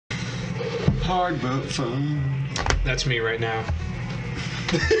hard but fun. That's me right now.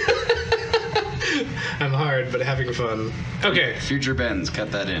 I'm hard, but having fun. Okay. Future Ben's,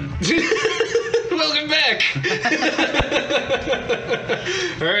 cut that in. Welcome back!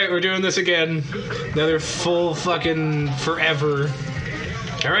 Alright, we're doing this again. Another full fucking forever.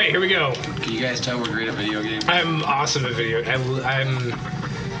 Alright, here we go. Can you guys tell we're great at video games? I'm awesome at video.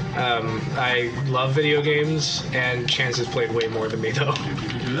 I love video games, and Chance has played way more than me, though.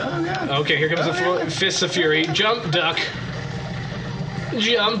 Oh, yeah. Okay, here comes the Fists of Fury. Jump, duck.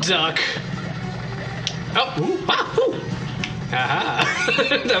 Jump, duck. Oh, ooh, ah, ooh. Aha.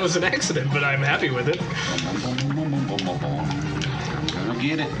 That was an accident, but I'm happy with it. I'm gonna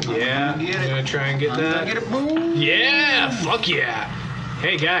get it. Yeah, I'm gonna try and get that. Get it, boom. Yeah, fuck yeah.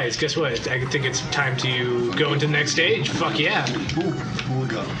 Hey guys, guess what? I think it's time to go into the next stage. Fuck yeah. Oh, we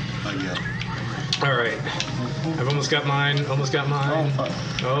got it. I got it. Alright. I've almost got mine. Almost got mine. Oh, fuck.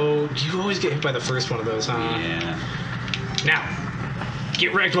 Oh, you always get hit by the first one of those, huh? Yeah. Now,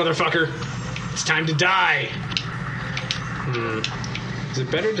 get wrecked, motherfucker. It's time to die. Is it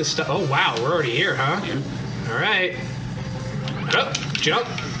better to stop? Oh, wow, we're already here, huh? Yeah. Alright. Up, jump.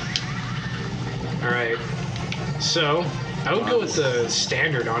 Alright. So, I would go with the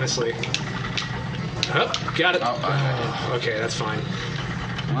standard, honestly. Up, got it. Oh, okay, that's fine.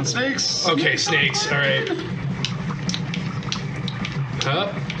 Come on, snakes. Okay, snakes, alright.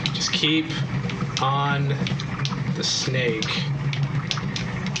 Up, just keep on the snake.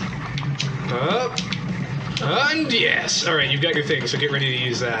 Up. And yes! Alright, you've got your thing, so get ready to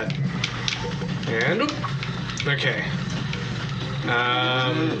use that. And... okay.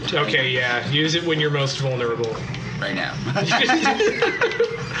 Okay, yeah. Use it when you're most vulnerable. Right now.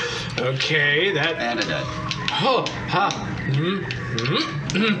 Okay, that... And a dead. Oh, ha.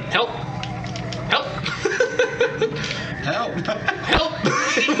 Help. Help. Help. Help.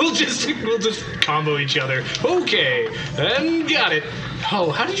 we'll just combo each other. Okay. And got it.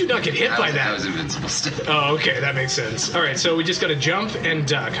 Oh, how did you not get hit by that? I was invincible still. Oh, okay, that makes sense. All right, so we just gotta jump and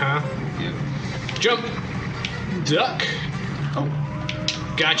duck, huh? Yep. Jump, duck. Oh.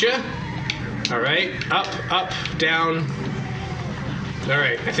 Gotcha. All right, up, down. All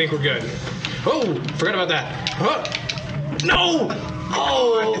right, I think we're good. Oh, forgot about that. Huh. No!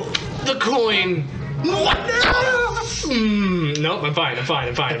 Oh, the coin. What? Nope, I'm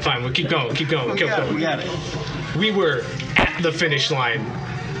fine. We'll keep going. We got it. We were at the finish line.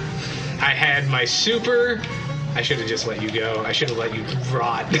 I had my super. I should have just let you go. I should have let you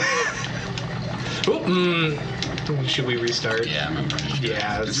rot. Should we restart? Yeah, I'm pretty sure.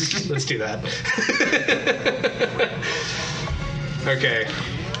 Yeah, let's do that. Okay.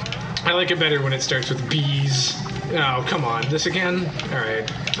 I like it better when it starts with B's. Oh, come on. This again?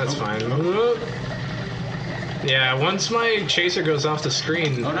 Alright, that's fine. Yeah, once my chaser goes off the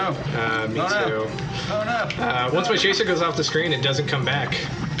screen... Oh, no. Me Oh, no. too. Oh, no. Once my chaser goes off the screen, it doesn't come back.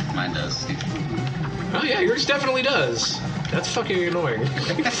 Mine does. Oh, yeah, yours definitely does. That's fucking annoying.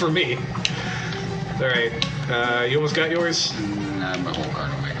 For me. Alright. You almost got yours? Nah, my whole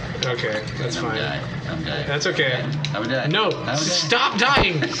card away. Okay, that's fine. I'm dying. That's okay. I would die. No, I would die. stop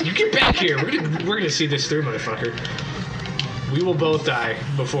dying! You get back here. We're gonna see this through, motherfucker. We will both die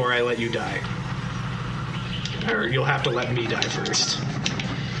before I let you die. Or you'll have to let me die first.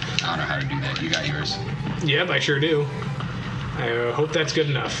 I don't know how to do that. You got yours. Yep, I sure do. I hope that's good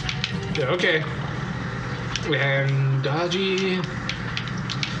enough. Okay. And dodgy.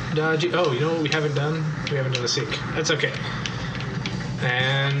 Oh, you know what we haven't done? We haven't done a sync. That's okay.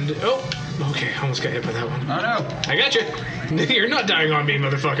 And oh, okay, almost got hit by that one. Oh no! I got you. You're not dying on me,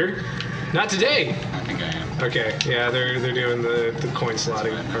 motherfucker. Not today. I think I am. Okay, yeah, they're doing the coin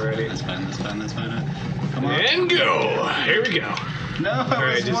slotting already. That's fine. Come on. And go. Here we go. No,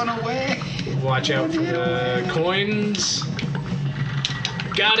 I was one away. Watch out for the coins.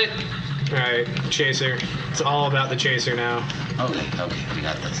 Got it. All right, chaser. It's all about the chaser now. Okay, we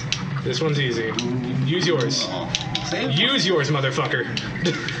got this. This one's easy. Use yours. Oh. Save Use yours, motherfucker.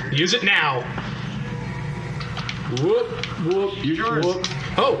 Use it now. Whoop, whoop. Use yours. Whoop.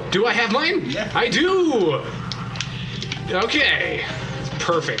 Oh, do I have mine? Yeah. I do. Okay.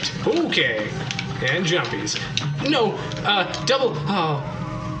 Perfect. Okay. And jumpies. No, double.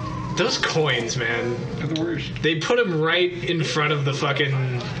 Oh, those coins, man. They're the worst. They put them right in front of the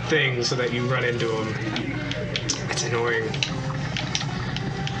fucking thing so that you run into them. It's annoying.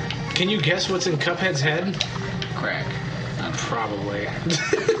 Can you guess what's in Cuphead's head? Crack. Probably.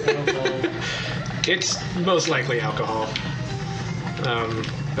 It's most likely alcohol.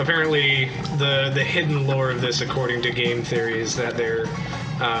 Apparently, the hidden lore of this, according to game theory, is that they're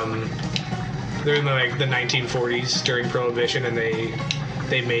in like the 1940s during Prohibition, and they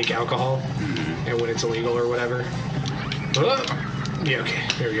they make alcohol, and when it's illegal or whatever. Oh, yeah, okay,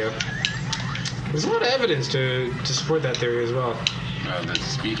 there we go. There's a lot of evidence to support that theory as well. The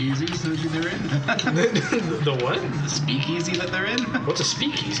speakeasies that they're in. The what? The speakeasy that they're in. What's a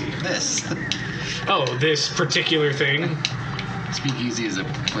speakeasy? This. Oh, this particular thing. Speakeasy is a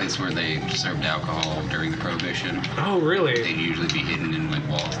place where they served alcohol during the Prohibition. Oh, really? They'd usually be hidden in like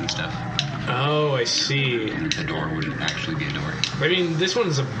walls and stuff. Oh, I see. And the door wouldn't actually be a door. I mean, this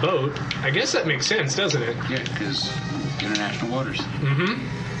one's a boat. I guess that makes sense, doesn't it? Yeah, because international waters.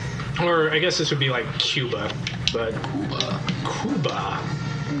 Mm-hmm. Or I guess this would be like Cuba, but... Cuba.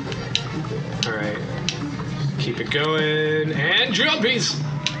 All right. Keep it going. And jumpies!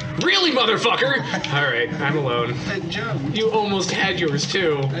 Really, motherfucker? All right, I'm alone. I jumped. You almost had yours,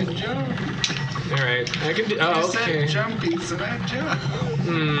 too. I jumped. All right, I can do... Oh, okay. I said jumping, so I jumped.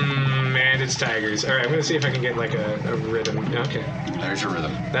 And it's tigers. All right, I'm going to see if I can get like a rhythm. Okay. There's your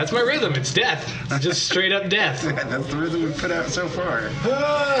rhythm. That's my rhythm. It's death. It's just straight up death. That's the rhythm we've put out so far.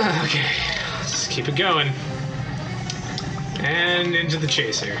 Okay, let's just keep it going. And into the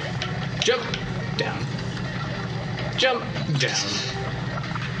chaser. Jump down. Jump down.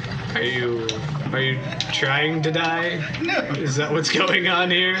 Are you trying to die? No. Is that what's going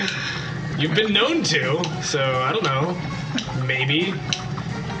on here? You've been known to, so I don't know. Maybe.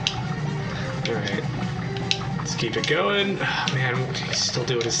 All right. Let's keep it going. Oh, man, he's still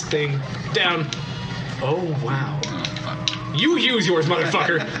doing his thing. Down. Oh, wow. Oh, fuck. You use yours,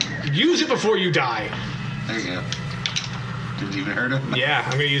 motherfucker. Use it before you die. There you go. Didn't even hurt him? Yeah,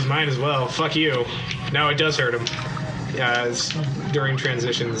 I'm gonna use mine as well. Fuck you. No, it does hurt him. It's during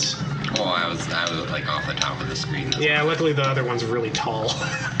transitions. Oh, I was like off the top of the screen. Yeah, luckily the other one's really tall.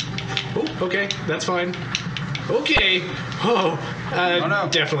 Oh, okay, that's fine. Okay. Oh, no.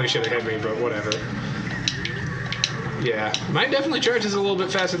 Definitely should have hit me, but whatever. Yeah, mine definitely charges a little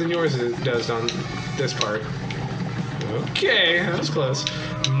bit faster than yours does on this part. Okay, that was close.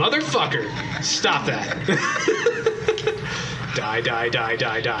 Motherfucker, stop that. Die, die, die,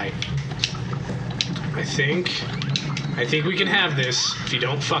 die, die. I think we can have this if you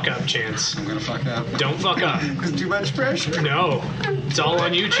don't fuck up, Chance. I'm gonna fuck up. Don't fuck up. It's too much pressure. No, it's all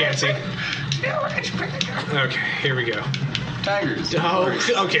on you, Chancey. Too much pressure. Okay, here we go. Tigers. Oh,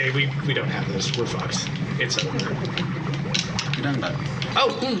 okay, we don't have this. We're fucked. It's over. You're done, bud. Oh,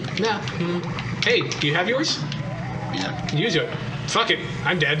 nah. Hey, do you have yours? Yeah. Use it. Fuck it.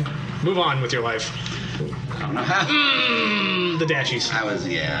 I'm dead. Move on with your life. I don't know how. The dashies.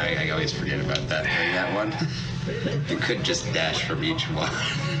 I always forget about that during that one. You could just dash from each one.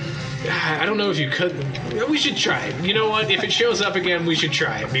 I don't know if you could. We should try it. You know what? If it shows up again, we should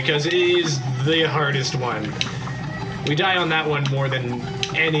try it because it is the hardest one. We die on that one more than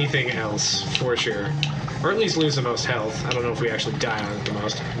anything else, for sure. Or at least lose the most health. I don't know if we actually die on it the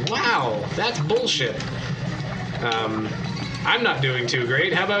most. Wow, that's bullshit. I'm not doing too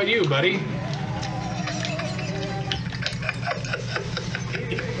great. How about you, buddy?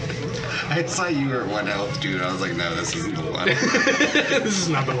 I saw you were at 1 health, dude. I was like, no, this isn't the one. This is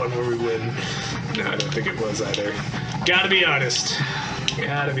not the one where we win. No, I don't think it was either. Gotta be honest.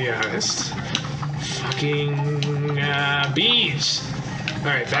 Gotta be honest. Fucking bees. All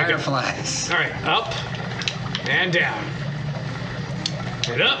right, back up. Fireflies. All right, up and down.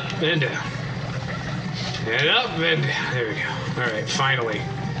 And up and down. And up and down. There we go. All right, finally.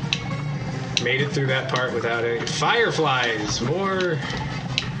 Made it through that part without any fireflies. More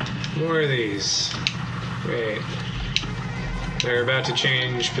of these. Great. They're about to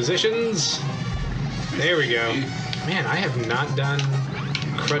change positions. There we go. Man, I have not done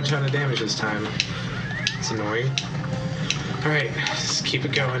a crud ton of damage this time. It's annoying. Alright, just keep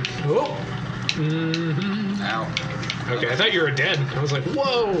it going. Oh! Mm-hmm. Ow. Okay, I thought you were dead. I was like,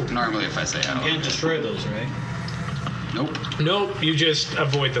 whoa! Normally if I say ow. You can't destroy those, right? Nope. Nope, you just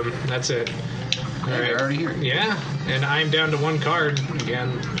avoid them. That's it. Yeah, they're already here. Yeah, and I'm down to one card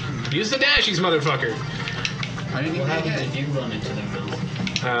again. Use the dashies, motherfucker! I didn't What even happens get if you run into them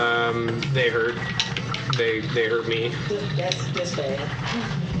now? They hurt. They hurt me. That's bad.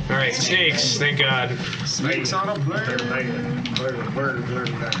 Alright, snakes, thank God. Snakes on a plane.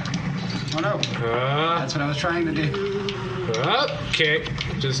 Oh no. That's what I was trying to do. Okay,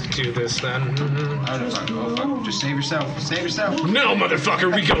 just do this then. Oh, no, fuck. Oh, fuck. Just save yourself. Save yourself. No,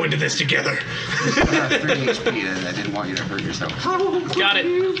 motherfucker, we go into this together. You have 3 HP. I didn't want you to hurt yourself. Got it.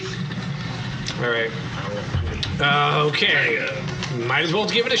 Alright. Okay. Might as well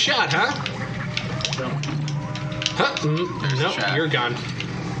give it a shot, huh? Huh? There's a Nope, trap. you're gone.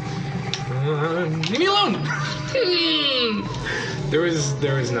 Leave me alone. There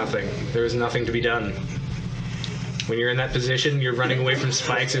was nothing. There was nothing to be done. When you're in that position, you're running away from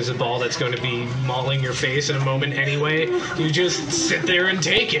spikes. There's a ball that's going to be mauling your face in a moment anyway. You just sit there and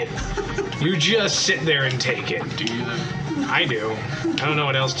take it. You just sit there and take it. Do you though? I do. I don't know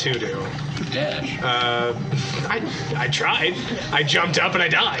what else to do. Dash. I tried. I jumped up and I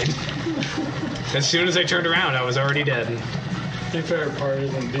died. As soon as I turned around, I was already dead. My favorite part is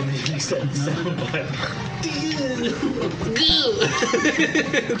when Benny makes that sound bite.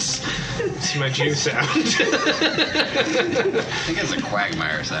 It's my juice sound. I think it's a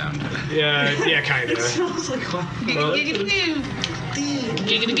quagmire sound. Yeah, kind of. It sounds like what?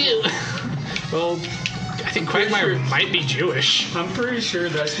 Well, I think Quagmire might be Jewish. I'm pretty sure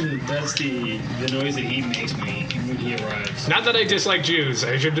that's the noise that he makes when he arrives. Not that I dislike Jews.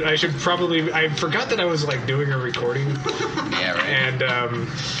 I should probably. I forgot that I was like doing a recording, Yeah, right. and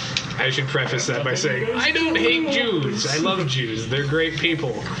I should preface that by saying I don't hate Jews. I love Jews. They're great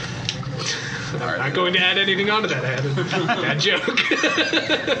people. I'm not going to add anything onto that. I had a bad joke.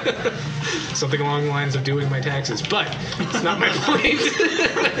 Something along the lines of doing my taxes, but it's not my point.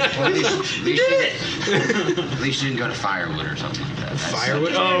 Well, at least you didn't go to firewood or something like that. That's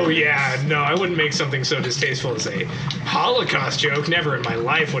Firewood? Oh, yeah. No, I wouldn't make something so distasteful as a Holocaust joke. Never in my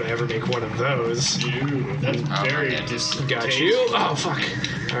life would I ever make one of those. Dude, that's very yeah. distasteful. Got you? Oh, fuck.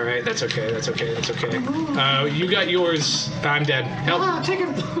 All right, that's okay. You got yours. I'm dead. Help. Take it.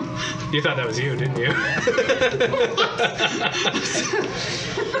 You thought that was you, didn't you?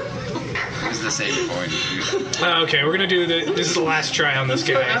 Use the same point. Okay, we're going to do this is the last try on this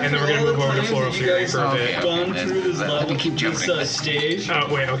guy, and then we're going to move over to Floral Fury for a bit. Okay. Gone through this Let me level, keep jumping. this stage.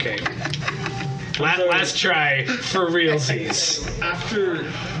 Oh, wait, okay. Last try for realsies. After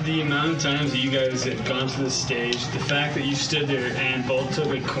the amount of times that you guys have gone to this stage, the fact that you stood there and both took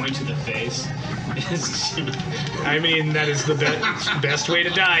a coin to the face is... I mean, that is the best way to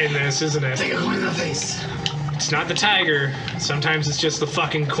die in this, isn't it? Take a coin to the face. It's not the tiger. Sometimes it's just the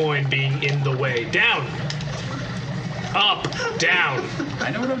fucking coin being in the way. Down. Up. Down. I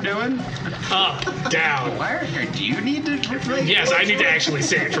know what I'm doing. Up. Down. Do you need to? Yes, I need to actually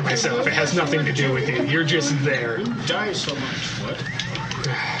say it for myself. It has nothing to do with you. You're just there. It Who dies so much? What?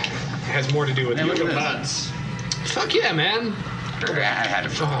 has more to do with Hey, you. look at Butts. Fuck yeah, man. I had it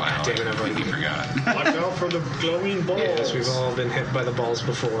for a while. damn it, I completely forgot. Watch out for the glowing balls. Yes, we've all been hit by the balls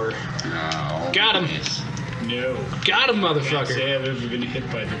before. Oh, Got him. yes. No. Got him, Can't motherfucker. say I've ever been hit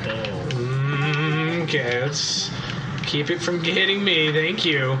by the ball. Okay, let's keep it from hitting me. Thank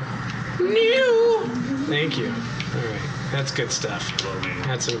you. No. Thank you. All right, that's good stuff.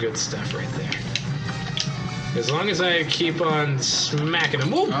 That's some good stuff right there. As long as I keep on smacking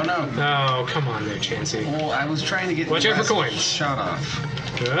him. Whoop. Oh no. Oh, come on there, Chansey. Well, I was trying to get. Watch the out for last coins. Shot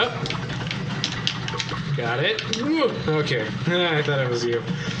off. Up. Got it. Woo. Okay. I thought it was you.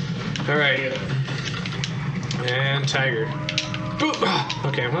 All right. And tiger. Boop. Ah,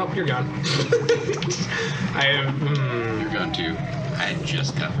 okay, well, you're gone. I am. You're gone too. I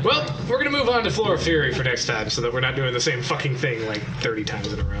just got. Well, we're gonna move on to Floor of Fury for next time, so that we're not doing the same fucking thing like 30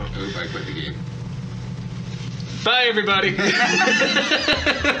 times in a row. Oop, I quit the game. Bye, everybody.